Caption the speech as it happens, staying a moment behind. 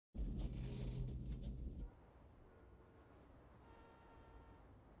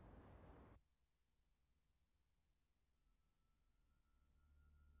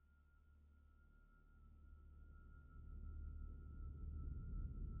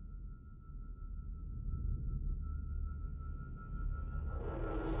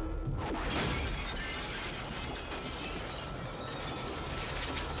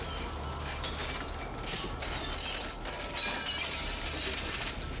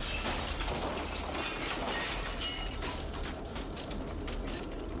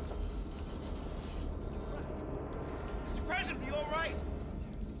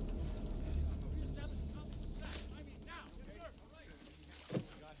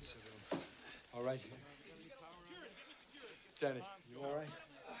All right? Danny, you all right?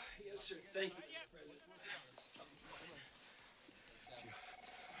 Yes, sir. Thank you.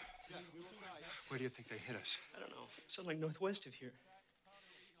 Where do you think they hit us? I don't know. Something like northwest of here.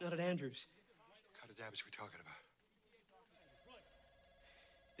 Not at Andrews. What kind of damage are we talking about?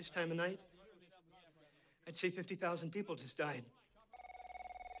 This time of night, I'd say 50,000 people just died.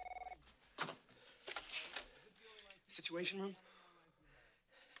 Situation room?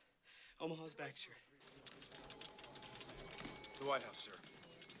 Omaha's back, sir. The White House, sir.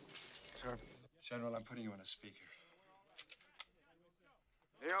 Sir? General, I'm putting you on a speaker.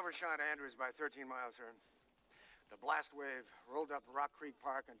 They overshot Andrews by 13 miles, sir. The blast wave rolled up Rock Creek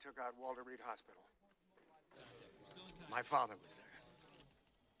Park and took out Walter Reed Hospital. My father was there.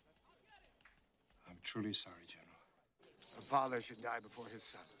 I'm truly sorry, General. A father should die before his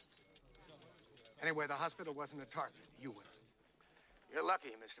son. Anyway, the hospital wasn't a target. You were. You're lucky,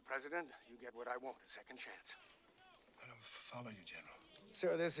 Mr. President. You get what I want, a second chance. I don't follow you, General.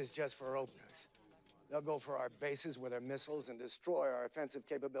 Sir, this is just for openers. They'll go for our bases with their missiles and destroy our offensive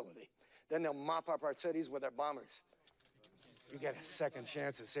capability. Then they'll mop up our cities with their bombers. You get a second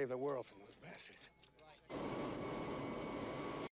chance to save the world from those bastards.